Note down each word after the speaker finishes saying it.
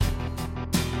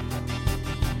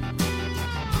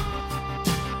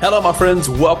Hello, my friends.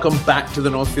 Welcome back to the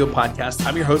NorthField podcast.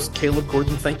 I'm your host, Caleb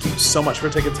Gordon. Thank you so much for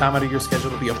taking time out of your schedule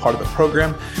to be a part of the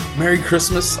program. Merry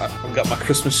Christmas. I've got my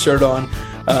Christmas shirt on.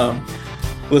 I'm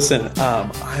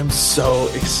so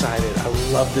excited. I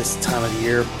love this time of the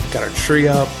year. Got our tree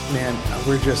up. Man,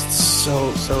 we're just so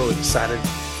excited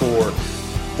for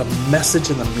the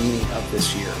message and the meaning of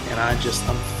this year. And I'm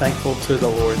thankful to the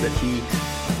Lord that He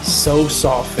so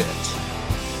saw fit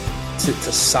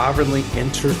to sovereignly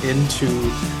enter into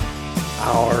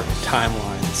our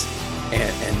timelines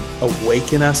and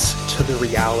awaken us to the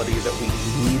reality that we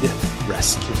need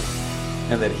rescue,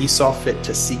 and that He saw fit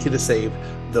to seek and to save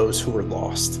those who were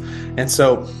lost. And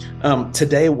so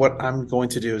today what I'm going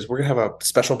to do is we're going to have a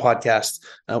special podcast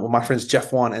with my friends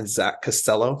Jeff Wann and Zach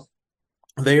Costello.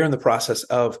 They are in the process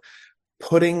of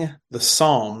putting the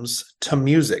Psalms to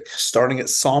music, starting at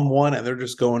Psalm 1, and they're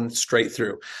just going straight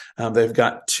through. They've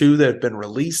got 2 that have been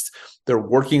released. They're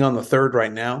working on the 3rd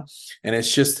right now, and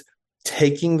it's just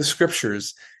taking the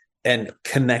scriptures and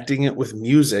connecting it with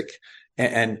music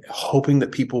and hoping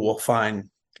that people will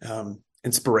find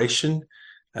inspiration,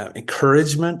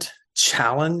 encouragement,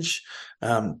 challenge,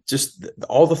 just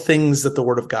all the things that the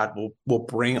Word of God will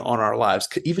bring on our lives,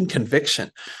 even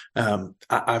conviction.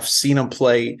 I've seen them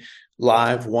play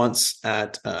live once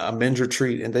at a men's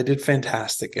retreat, and they did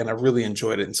fantastic, and I really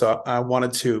enjoyed it. And so I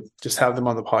wanted to just have them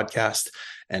on the podcast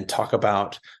and talk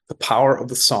about the power of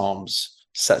the Psalms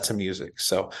set to music.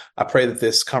 So I pray that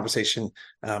this conversation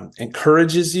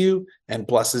encourages you and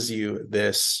blesses you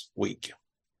this week.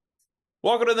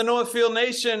 Welcome to the Northfield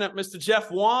Nation, Mr.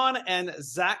 Jeff Wann and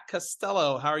Zach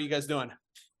Costello. How are you guys doing?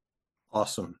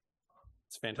 Awesome.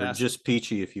 It's fantastic. Or just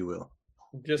peachy, if you will.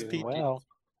 Just peachy. Well.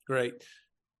 Great.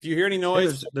 If you hear any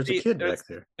noise, there's a kid back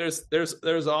there.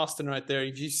 There's Austin right there.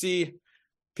 If you see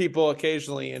people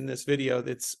occasionally in this video,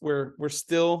 we're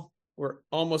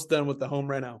almost done with the home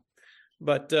reno,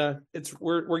 but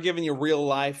we're giving you real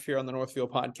life here on the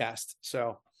Northfield podcast.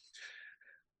 So,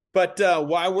 but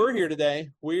why we're here today,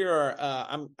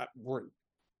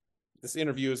 this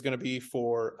interview is going to be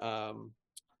for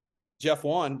Jeff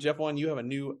Wann. Jeff Wann, you have a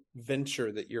new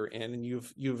venture that you're in, and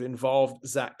you've involved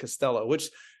Zach Costello,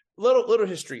 which. Little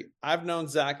history. I've known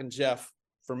Zach and Jeff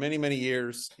for many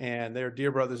years, and they're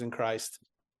dear brothers in Christ.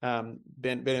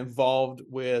 Been involved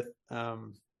with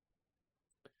the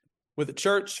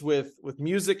church, with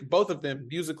music. Both of them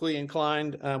musically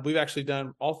inclined. We've actually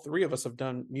all 3 of us have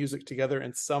done music together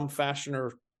in some fashion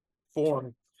or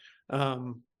form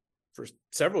for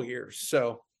several years.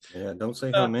 So yeah, don't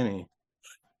say how many.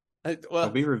 I'll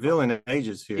be revealing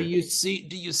ages here. Do you see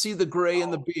the gray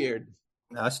in the beard?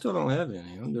 I still don't have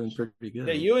any. I'm doing pretty good.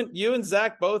 Yeah, you and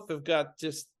Zach both have got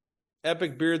just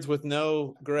epic beards with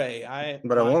no gray.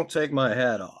 But I won't take my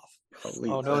hat off.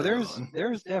 Oh no,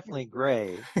 there's definitely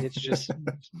gray. It's just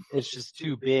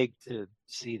too big to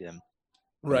see them.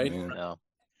 Right. No.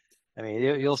 I mean,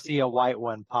 you'll see a white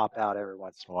one pop out every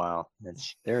once in a while.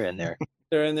 They're in there.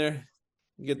 They're in there.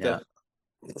 You get that.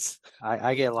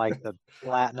 I get like the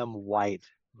platinum white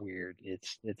weird.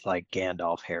 It's like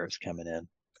Gandalf hairs coming in.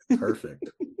 Perfect.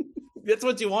 That's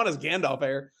what you want is Gandalf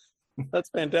hair. That's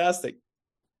fantastic.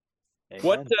 Amen.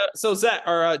 What? So Zach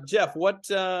or Jeff, what's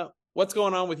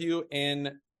going on with you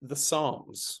in the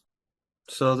Psalms?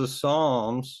 So the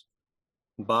Psalms,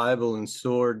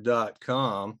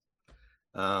 BibleandSword.com.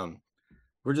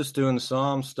 We're just doing the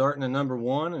Psalms starting at number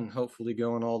 1 and hopefully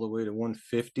going all the way to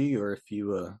 150, or if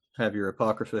you have your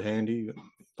Apocrypha handy,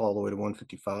 all the way to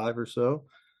 155 or so.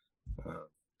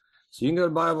 So you can go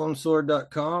to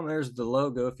BibleandSword.com. There's the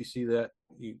logo. If you see that,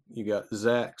 you got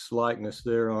Zach's likeness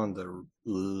there on the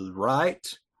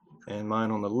right and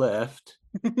mine on the left.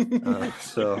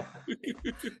 So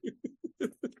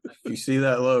if you see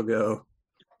that logo,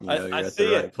 you're at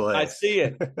the right place. I see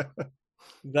it.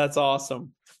 That's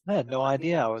awesome. I had no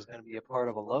idea I was going to be a part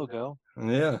of a logo.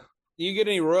 Yeah. Do you get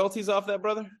any royalties off that,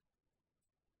 brother?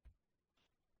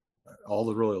 All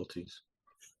the royalties.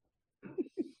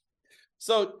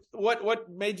 So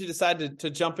what made you decide to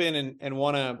jump in and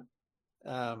want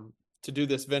to do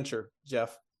this venture,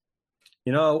 Jeff?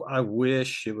 I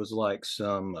wish it was like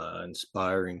some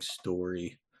inspiring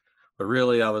story, but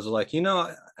really I was like,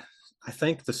 I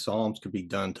think the Psalms could be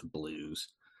done to blues.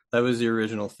 That was the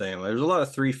original thing. There's a lot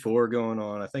of 3/4 going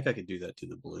on. I think I could do that to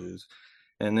the blues.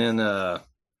 And then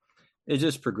it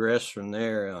just progressed from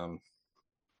there.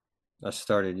 I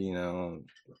started,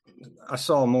 I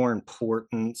saw more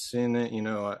importance in it.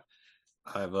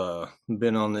 I've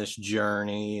been on this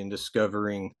journey and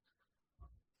discovering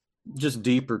just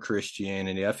deeper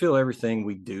Christianity. I feel everything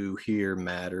we do here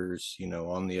matters,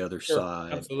 on the other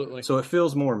side. Absolutely. So it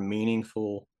feels more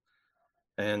meaningful.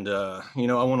 And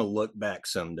I want to look back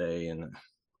someday, and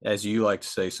as you like to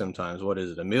say sometimes, what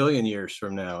is it, a million years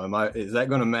from now? Is that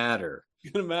going to matter?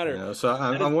 It's gonna matter. So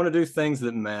I want to do things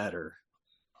that matter.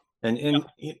 And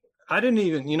I didn't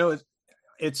even,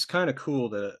 it's kind of cool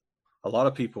that a lot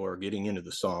of people are getting into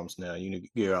the Psalms now. You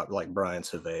got like Brian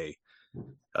Savay.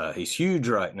 He's huge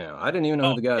right now. I didn't even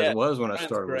know who the guy was when I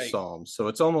started with Psalms. So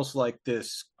it's almost like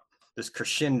this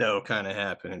crescendo kind of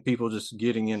happened, and people just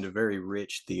getting into very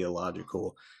rich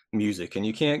theological music. And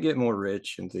you can't get more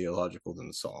rich and theological than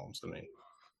the Psalms. I mean,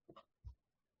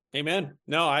 amen.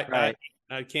 No, I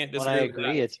can't disagree. I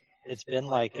agree. It's been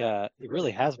like it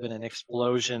really has been an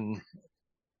explosion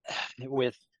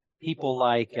with people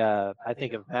like I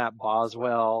think of Matt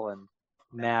Boswell and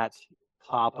Matt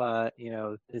Papa.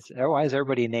 Why is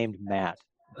everybody named Matt?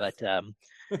 But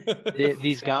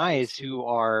these guys who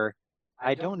are,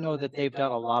 I don't know that they've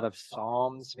done a lot of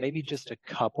Psalms, maybe just a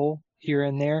couple here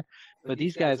and there, but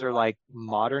these guys are like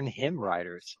modern hymn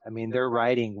writers. I mean, they're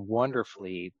writing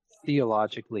wonderfully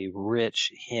theologically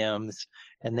rich hymns.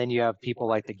 And then you have people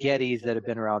like the Gettys that have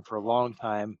been around for a long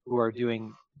time who are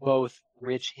doing both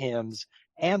rich hymns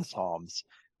and Psalms.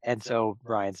 And so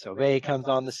Brian Sauvé comes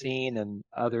on the scene and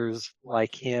others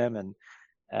like him. And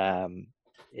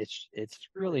it's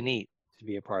really neat to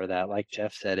be a part of that. Like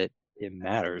Jeff said, it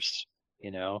matters,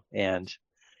 and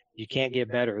you can't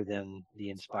get better than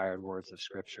the inspired words of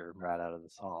Scripture right out of the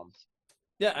Psalms.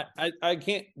 Yeah, I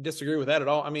can't disagree with that at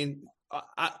all. I mean,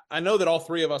 I know that all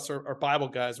three of us are Bible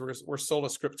guys. We're sola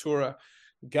scriptura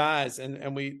guys,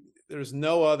 and there's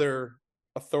no other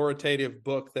authoritative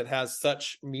book that has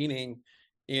such meaning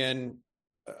in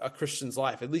a Christian's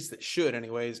life. At least it should,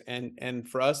 anyways. And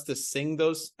for us to sing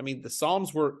those, I mean, the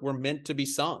Psalms were meant to be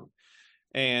sung,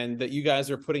 and that you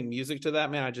guys are putting music to that,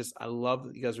 man. I love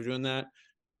that you guys are doing that,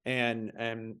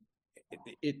 and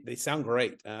they sound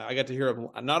great. I got to hear them.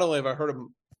 Not only have I heard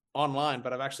them online,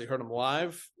 but I've actually heard them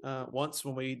live once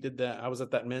when we did that. I was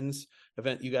at that men's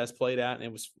event you guys played at, and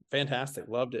it was fantastic.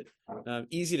 Loved it.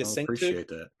 Easy to sing to. Appreciate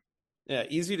that. Yeah,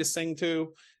 easy to sing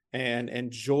to, and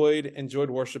enjoyed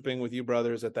worshiping with you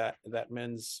brothers at that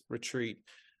men's retreat.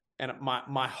 And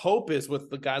my hope is with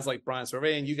the guys like Brian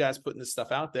Survey and you guys putting this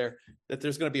stuff out there, that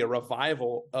there's going to be a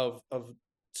revival of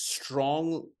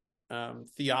strong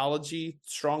theology,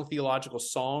 strong theological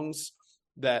songs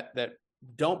that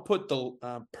don't put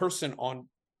the person on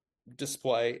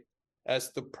display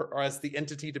as the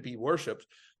entity to be worshipped,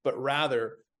 but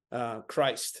rather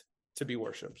Christ to be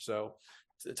worshipped. So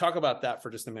talk about that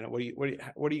for just a minute. What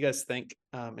do you guys think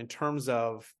in terms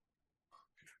of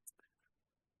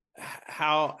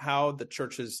how the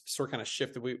church has sort of kind of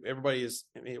shifted?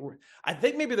 I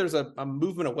think maybe there's a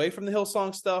movement away from the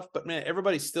Hillsong stuff, but man,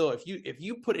 everybody's still, if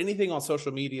you put anything on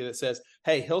social media that says,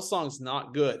 hey, Hillsong's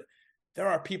not good, there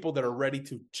are people that are ready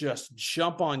to just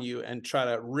jump on you and try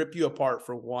to rip you apart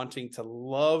for wanting to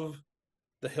love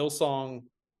the Hillsong,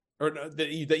 or that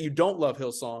you don't love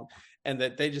Hillsong, and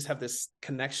that they just have this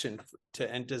connection to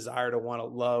and desire to want to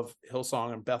love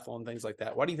Hillsong and Bethel and things like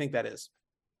that. Why do you think that is?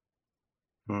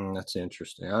 That's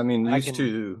interesting. I mean, these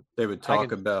two, they would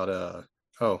talk about,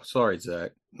 oh, sorry,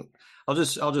 Zach. I'll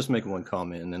just make one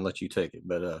comment and then let you take it.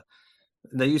 But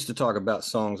they used to talk about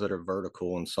songs that are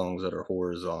vertical and songs that are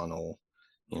horizontal.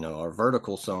 Our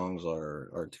vertical songs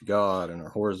are to God, and our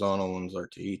horizontal ones are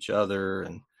to each other.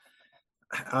 And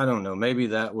I don't know, maybe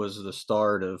that was the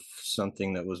start of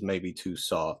something that was maybe too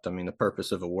soft. I mean, the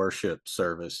purpose of a worship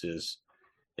service is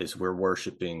we're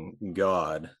worshiping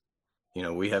God.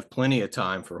 We have plenty of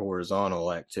time for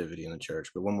horizontal activity in the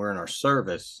church, but when we're in our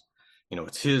service,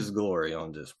 it's His glory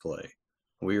on display.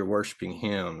 We are worshiping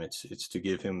Him. It's to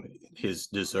give Him His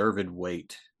deserved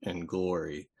weight and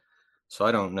glory. So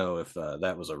I don't know if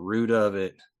that was a root of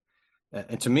it.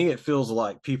 And to me, it feels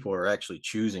like people are actually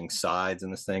choosing sides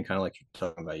in this thing, kind of like you're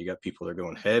talking about. You got people that are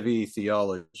going heavy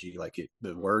theology, like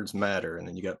the words matter, and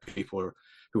then you got people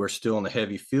who are still on the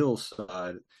heavy feel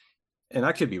side. And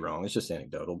I could be wrong, it's just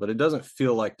anecdotal, but it doesn't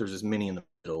feel like there's as many in the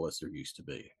middle as there used to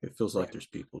be. It feels like there's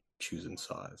people choosing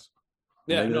sides.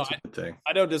 Yeah, no,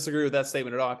 I don't disagree with that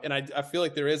statement at all. And I feel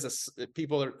like there is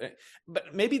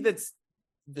but maybe that's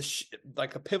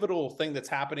like a pivotal thing that's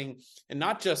happening, and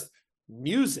not just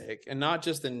music and not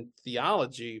just in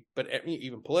theology, but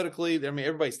even politically. I mean,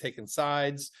 everybody's taking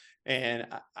sides. And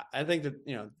I think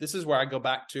that, this is where I go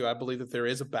back to, I believe that there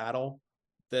is a battle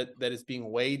that is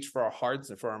being waged for our hearts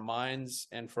and for our minds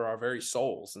and for our very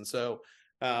souls. And so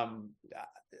I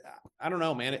don't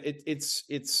know, man,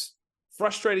 it's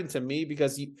frustrating to me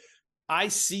because I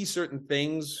see certain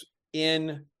things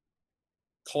in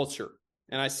culture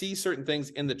and I see certain things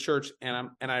in the church, and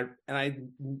I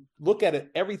look at it,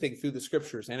 everything through the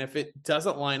scriptures. And if it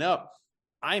doesn't line up,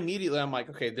 I'm like,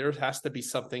 okay, there has to be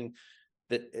something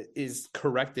that is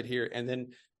corrected here. And then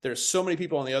there's so many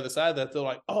people on the other side that they're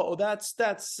like, oh, that's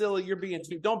silly. You're being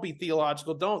don't be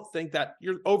theological. Don't think that,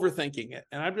 you're overthinking it.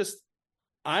 And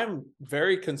I'm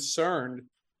very concerned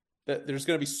that there's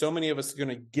going to be so many of us going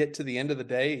to get to the end of the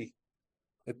day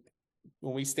that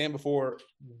when we stand before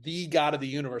the God of the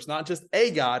universe, not just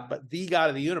a God, but the God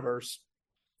of the universe,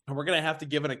 and we're going to have to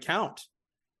give an account.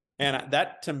 And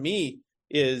that to me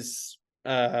is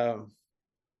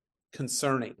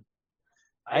concerning.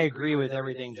 I agree with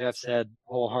everything Jeff said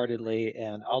wholeheartedly,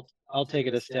 and I'll take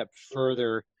it a step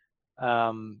further.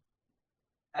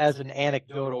 As an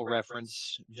anecdotal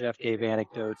reference, Jeff gave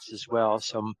anecdotes as well.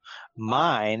 So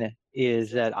mine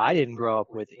is that I didn't grow up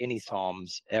with any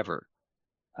Psalms ever.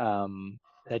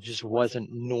 That just wasn't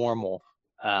normal.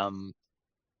 And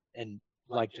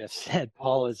like Jeff said,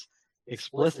 Paul is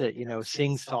explicit,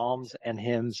 sing psalms and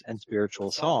hymns and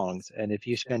spiritual songs. And if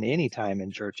you spend any time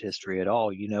in church history at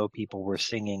all, people were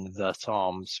singing the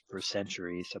psalms for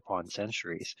centuries upon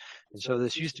centuries. And so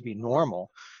this used to be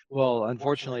normal. Well,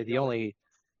 unfortunately, the only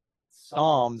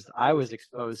psalms I was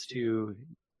exposed to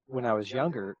when I was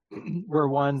younger were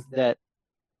ones that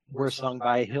were sung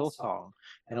by Hillsong.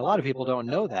 And a lot of people don't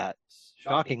know that.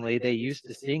 Shockingly, they used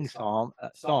to sing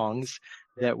songs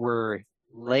that were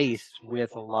laced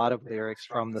with a lot of lyrics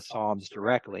from the Psalms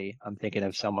directly. I'm thinking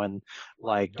of someone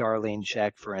like Darlene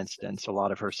Zschech, for instance. A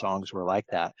lot of her songs were like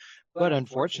that. But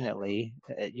unfortunately,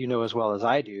 you know as well as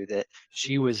I do that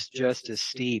she was just as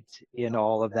steeped in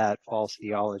all of that false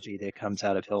theology that comes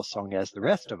out of Hillsong as the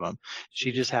rest of them.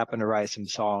 She just happened to write some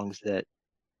songs that,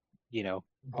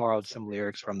 borrowed some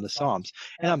lyrics from the Psalms.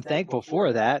 And I'm thankful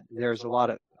for that. There's a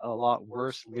lot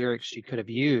worse lyrics she could have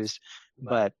used,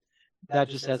 but that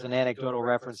just as an anecdotal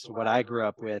reference to what I grew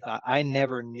up with. I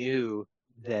never knew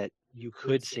that you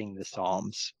could sing the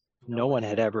Psalms. No one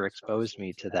had ever exposed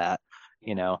me to that,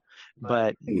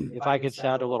 but if I could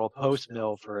sound a little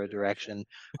post-mill for a direction,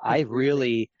 I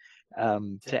really,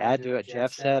 to add to what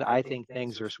Jeff said, I think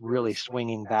things are really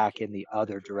swinging back in the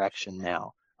other direction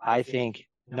now. I think,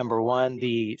 number one,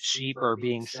 the sheep are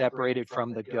being separated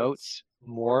from the goats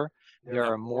more. There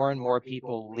are more and more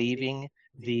people leaving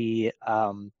the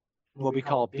what we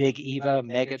call big Eva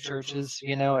mega churches.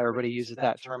 Everybody uses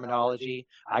that terminology.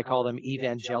 I call them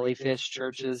evangelifish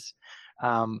churches.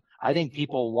 I think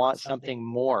people want something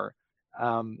more.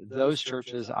 Those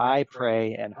churches, I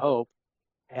pray and hope,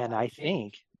 and I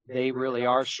think they really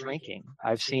are shrinking.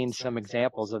 I've seen some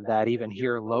examples of that even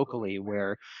here locally,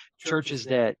 where churches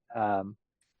of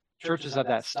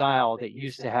that style that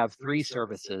used to have 3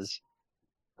 services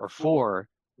or 4,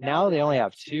 now they only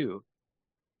have 2.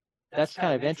 That's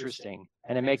kind of interesting,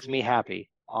 and it makes me happy,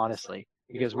 honestly,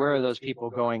 because where are those people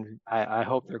going? I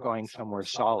hope they're going somewhere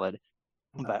solid.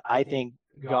 But I think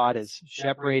God is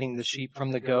separating the sheep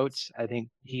from the goats. I think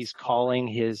he's calling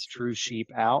his true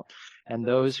sheep out, and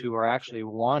those who are actually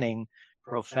wanting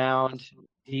profound,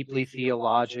 deeply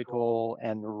theological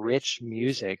and rich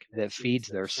music that feeds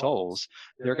their souls,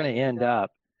 they're going to end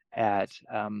up at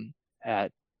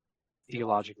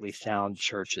theologically sound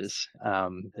churches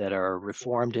that are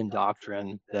reformed in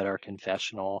doctrine, that are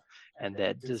confessional, and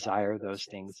that desire those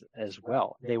things as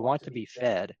well. They want to be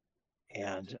fed,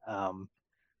 and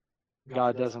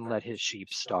God doesn't let his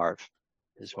sheep starve,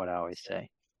 is what I always say.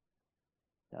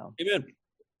 So. Amen.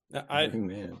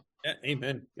 Amen.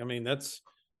 Amen. I mean, that's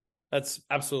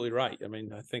absolutely right. I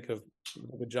mean, I think of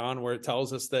John, where it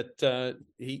tells us that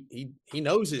he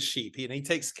knows his sheep, and he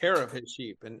takes care of his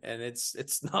sheep, and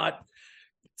it's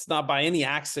not by any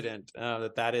accident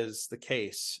that is the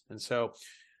case. And so,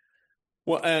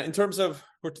 well, in terms of,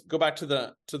 go back to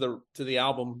the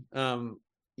album.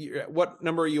 What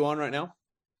number are you on right now?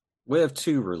 We have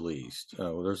 2 released.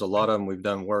 There's a lot of them we've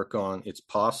done work on. It's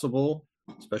possible,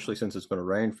 especially since it's going to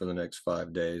rain for the next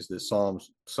 5 days, that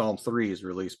Psalm 3 is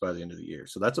released by the end of the year.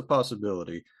 So that's a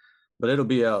possibility, but it'll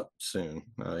be out soon,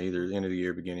 either the end of the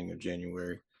year, beginning of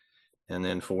January. And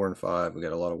then 4 and 5, we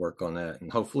got a lot of work on that.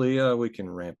 And hopefully we can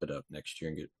ramp it up next year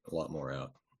and get a lot more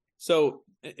out. So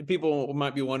people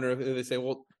might be wondering, if they say,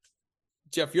 well,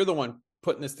 Jeff, you're the one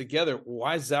putting this together.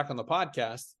 Why is Zach on the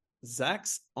podcast?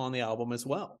 Zach's on the album as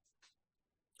well.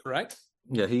 Correct?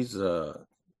 Yeah, he's the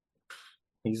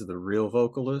real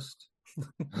vocalist.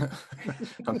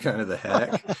 I'm kind of the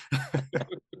hack.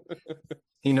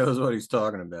 He knows what he's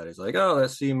talking about. He's like, oh,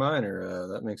 that's C minor.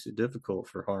 That makes it difficult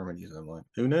for harmonies. I'm like,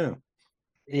 who knew?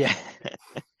 Yeah.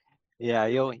 Yeah,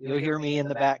 you'll hear me in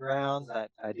the background.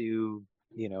 I do,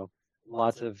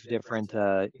 lots of different,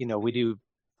 we do,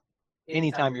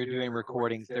 anytime you're doing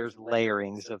recordings, there's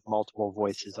layerings of multiple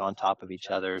voices on top of each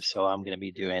other. So I'm going to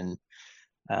be doing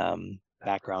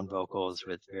background vocals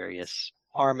with various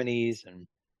harmonies and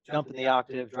jumping the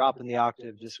octave, dropping the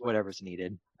octave, just whatever's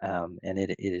needed. And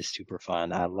it is super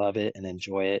fun. I love it and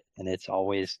enjoy it. And it's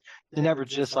never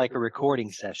just like a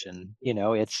recording session.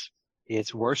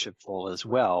 It's worshipful as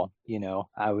well.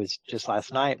 I was just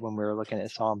last night when we were looking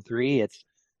at Psalm 3, it's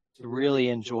really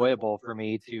enjoyable for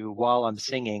me to, while I'm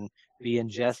singing, be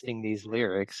ingesting these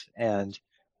lyrics and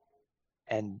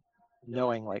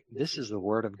knowing like this is the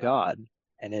word of God,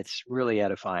 and it's really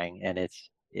edifying, and it's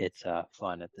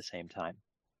fun at the same time.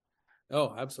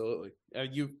 Oh, absolutely.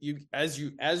 As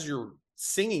you're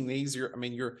singing these,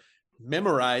 you're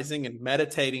memorizing and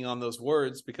meditating on those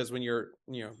words, because when you're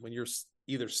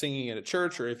either singing at a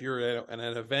church, or if you're at an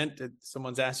event that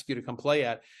someone's asked you to come play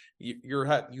at,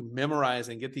 you memorize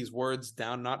and get these words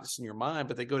down, not just in your mind,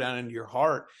 but they go down into your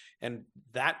heart, and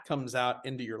that comes out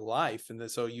into your life.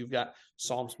 And so you've got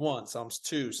Psalms 1, Psalms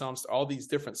 2, all these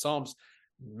different Psalms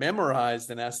memorized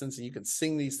in essence, and you can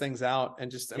sing these things out and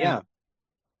just, well,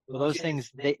 those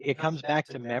things, it comes back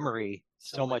to memory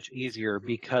so much easier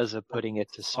because of putting it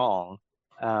to song.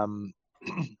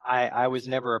 I was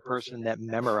never a person that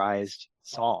memorized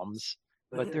Psalms,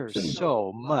 but there's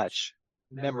so much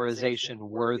memorization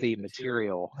worthy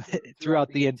material throughout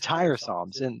the entire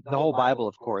Psalms, and the whole Bible,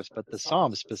 of course, but the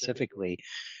Psalms specifically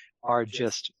are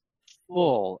just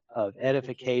full of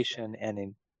edification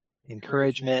and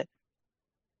encouragement,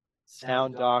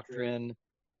 sound doctrine.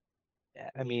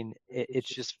 I mean,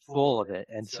 it's just full of it.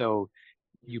 And so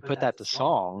you put that to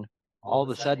song, all of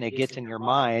a sudden it gets in your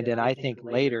mind. And I think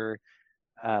later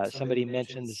somebody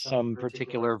mentioned some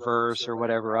particular verse or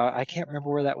whatever. I can't remember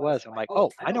where that was. I'm like,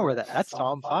 oh, I know where that's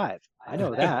Psalm 5. I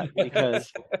know that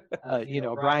because,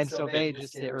 Brian Sauvé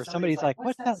just did, or somebody's like,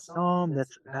 what's that Psalm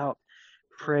that's about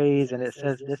praise and it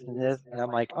says this and this? And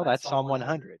I'm like, oh, that's Psalm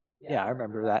 100. Yeah, I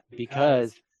remember that,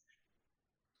 because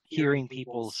hearing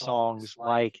people's songs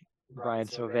like Brian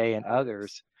Sauvé and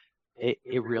others,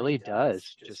 it really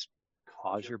does just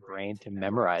cause your brain to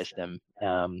memorize them,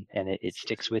 and it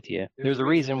sticks with you. There's a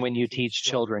reason when you teach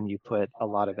children, you put a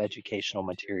lot of educational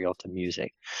material to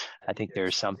music. I think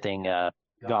there's something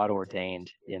God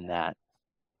ordained in that.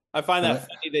 I find that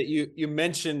funny that you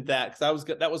mentioned that, because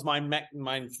that was my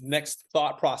next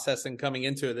thought process in coming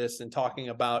into this and talking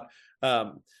about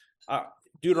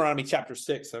Deuteronomy chapter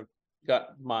 6. I've got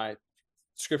my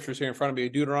scriptures here in front of me.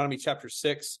 Deuteronomy chapter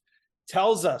 6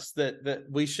 tells us that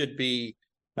we should be,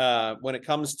 when it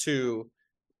comes to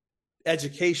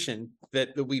education,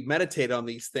 that we meditate on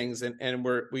these things and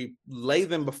we lay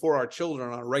them before our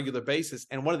children on a regular basis.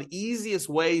 And one of the easiest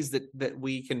ways that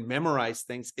we can memorize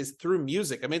things is through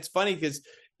music. I mean, it's funny because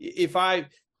if I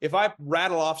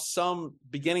rattle off some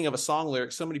beginning of a song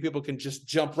lyric, so many people can just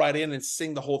jump right in and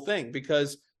sing the whole thing,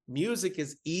 because music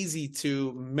is easy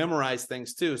to memorize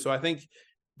things too. So I think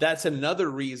that's another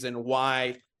reason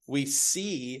why we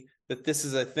see that this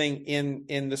is a thing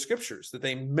in the scriptures, that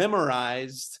they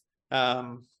memorized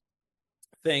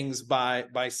things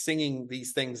by singing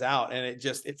these things out, and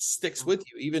it sticks with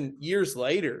you even years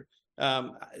later.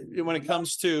 When it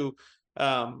comes to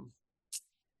when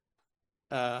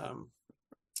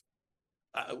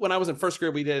I was in first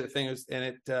grade, we did a thing, and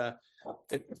it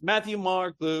Matthew,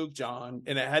 Mark, Luke, John,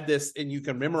 and it had this, and you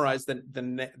can memorize the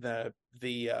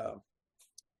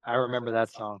I remember that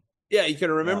song. Yeah, you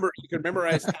can remember. Yeah. You can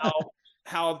memorize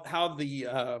how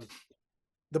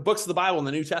the books of the Bible in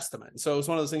the New Testament. So it's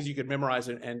one of those things you could memorize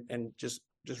and just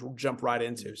jump right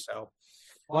into. So,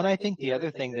 well, and I think the other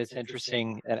thing that's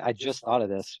interesting, and I just thought of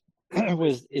this,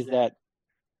 is that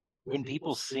when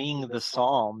people sing the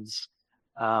Psalms,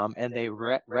 and they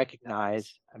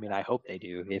recognize, I mean, I hope they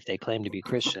do, if they claim to be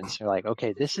Christians, they're like,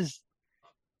 okay, this is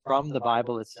from the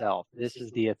Bible itself. This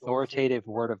is the authoritative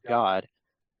word of God.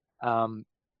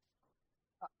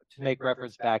 To make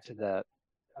reference back to the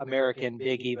American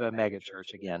Big Eva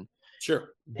megachurch again.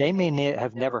 Sure. They may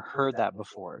have never heard that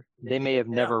before. They may have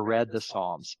never read the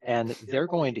Psalms, and they're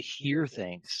going to hear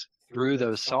things through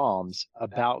those Psalms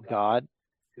about God,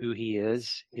 who he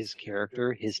is, his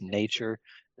character, his nature,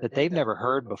 that they've never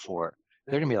heard before.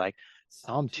 They're going to be like,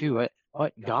 Psalm 2,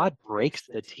 what? God breaks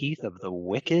the teeth of the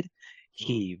wicked.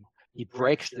 He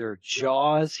breaks their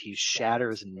jaws. He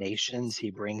shatters nations. He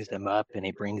brings them up and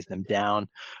he brings them down.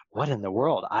 What in the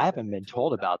world? I haven't been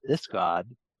told about this God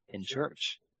in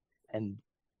church. And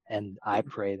I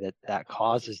pray that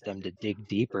causes them to dig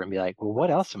deeper and be like, well,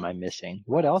 what else am I missing?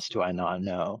 What else do I not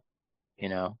know?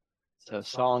 So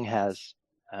song has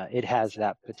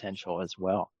that potential as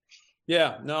well.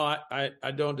 Yeah, no,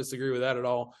 I don't disagree with that at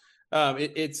all.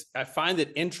 I find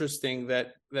it interesting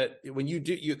that when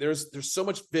there's so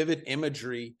much vivid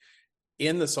imagery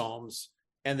in the Psalms,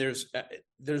 and there's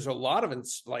a lot of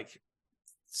like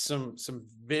some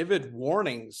vivid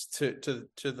warnings to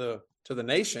the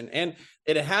nation, and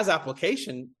it has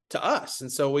application to us. And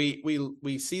so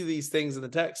we see these things in the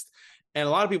text, and a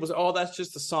lot of people say, "Oh, that's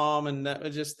just a psalm, and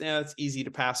that's easy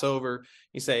to pass over."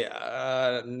 You say,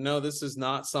 "No, this is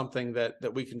not something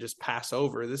that we can just pass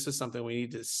over. This is something we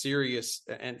need to serious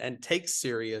and take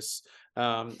serious,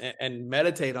 and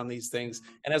meditate on these things.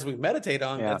 And as we meditate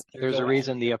on, there's a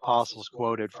reason the apostles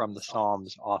quoted from the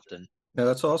Psalms often. Now,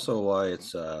 that's also why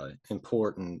it's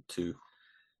important to,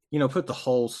 put the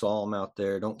whole psalm out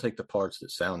there. Don't take the parts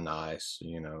that sound nice,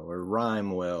 or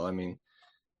rhyme well. I mean,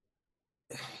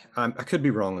 I could be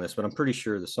wrong on this, but I'm pretty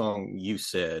sure the song You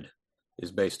Said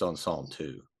is based on Psalm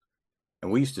 2.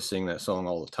 And we used to sing that song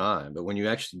all the time. But when you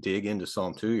actually dig into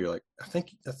Psalm 2, you're like, I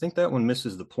think that one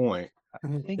misses the point.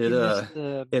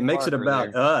 It makes it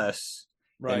about us.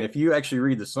 Right. And if you actually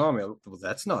read the psalm, well,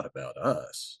 that's not about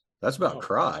us. That's about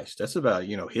Christ. That's about,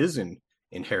 his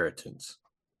inheritance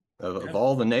of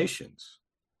all the nations.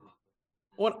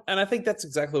 Well, and I think that's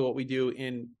exactly what we do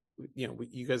in,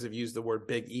 you guys have used the word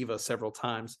Big Eva several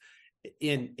times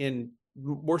in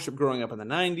worship growing up in the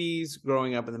 90s,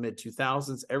 growing up in the mid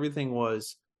 2000s. Everything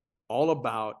was all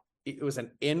about, it was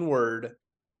an inward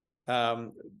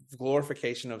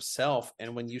glorification of self.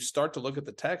 And when you start to look at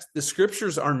the text, the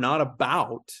scriptures are not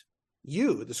about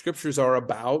you. The scriptures are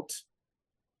about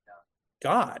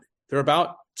God. They're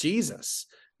about Jesus.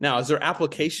 Now, is there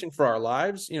application for our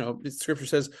lives? Scripture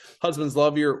says, husbands,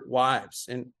 love your wives,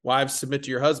 and wives, submit to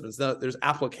your husbands. Now, there's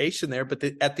application there, but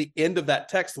at the end of that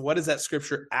text, what is that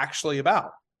scripture actually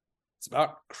about? It's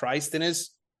about Christ and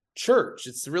his church.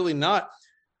 It's really not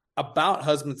about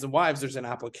husbands and wives. There's an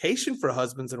application for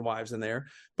husbands and wives in there,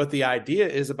 but the idea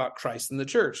is about Christ and the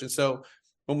church. And so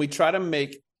when we try to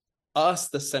make us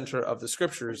the center of the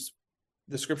scriptures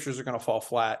are going to fall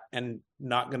flat and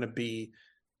not going to be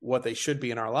what they should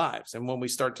be in our lives. And when we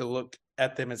start to look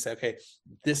at them and say, okay,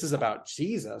 this is about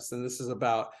Jesus, and this is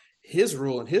about his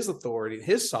rule and his authority and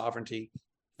his sovereignty,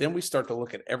 then we start to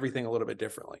look at everything a little bit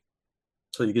differently.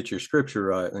 So you get your scripture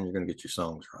right, then you're going to get your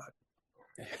songs right.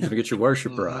 You're going to get your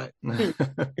worship right.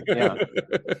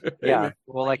 Yeah.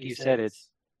 Well, like you said, is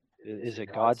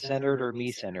it God-centered or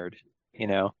me-centered?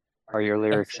 Are your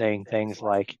lyrics saying things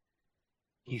like,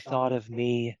 he thought of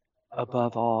me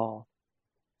above all?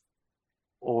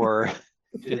 Or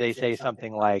do they say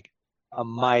something like, a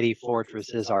mighty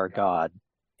fortress is our God,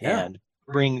 and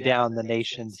bring down the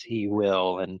nations he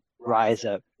will, and raise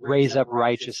up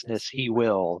righteousness he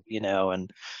will,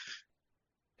 and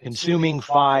consuming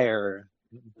fire,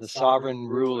 the sovereign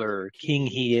ruler, king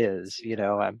he is,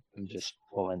 I'm just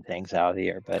pulling things out of the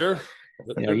air, but sure.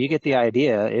 You get the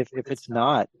idea. If it's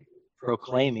not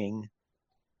proclaiming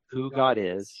who God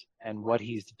is and what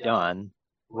he's done,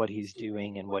 what he's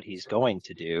doing, and what he's going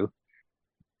to do,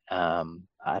 I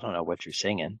don't know what you're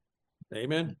singing.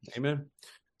 Amen.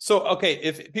 So, okay,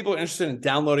 if people are interested in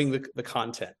downloading the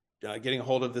content, getting a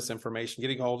hold of this information,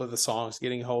 getting a hold of the songs,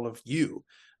 getting a hold of you,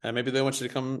 maybe they want you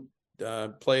to come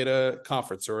play at a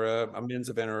conference or a men's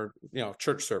event or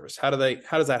church service. How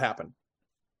does that happen?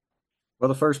 Well,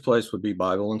 the first place would be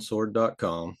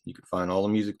BibleandSword.com. You can find all the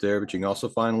music there, but you can also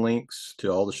find links to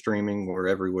all the streaming. We're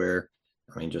everywhere.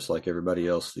 I mean, just like everybody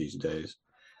else these days.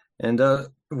 And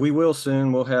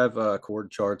we'll have chord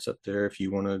charts up there if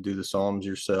you want to do the Psalms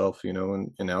yourself,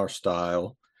 in our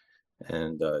style,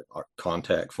 and our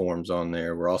contact forms on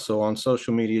there. We're also on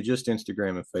social media, just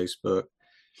Instagram and Facebook.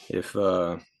 If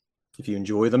you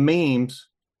enjoy the memes,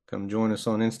 come join us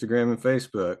on Instagram and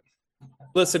Facebook.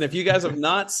 Listen, if you guys have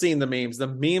not seen the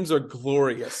memes are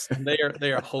glorious.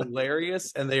 They are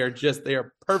hilarious, and they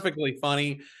are perfectly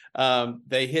funny.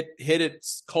 They hit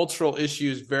its cultural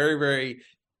issues very, very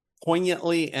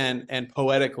poignantly and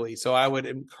poetically. So I would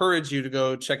encourage you to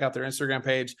go check out their Instagram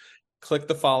page, click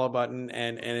the follow button,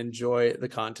 and enjoy the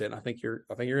content. I think you're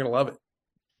going to love it.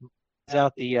 It's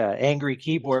out the angry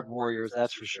keyboard warriors,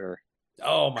 that's for sure.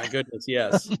 Oh my goodness,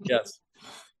 yes.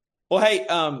 Well, hey,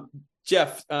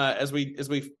 Jeff, as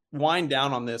we wind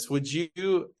down on this, would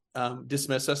you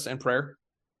dismiss us in prayer?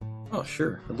 Oh,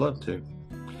 sure. I'd love to.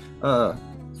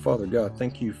 Father God,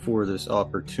 thank you for this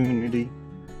opportunity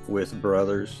with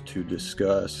brothers to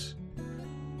discuss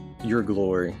your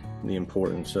glory, the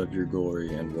importance of your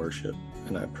glory and worship.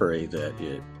 And I pray that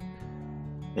it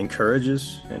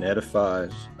encourages and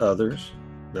edifies others,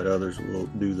 that others will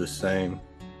do the same.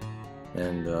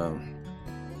 And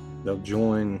they'll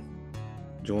join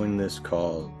join this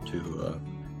call to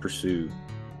pursue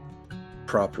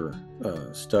proper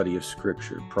study of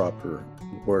Scripture, proper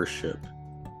worship,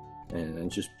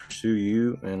 and just pursue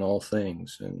you in all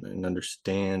things, and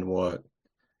understand what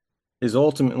is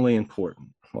ultimately important,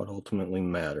 what ultimately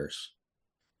matters.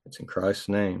 It's in Christ's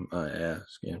name I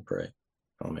ask and pray.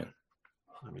 Amen.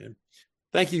 Amen.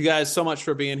 Thank you guys so much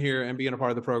for being here and being a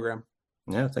part of the program.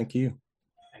 Yeah, thank you.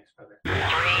 Thanks, brother.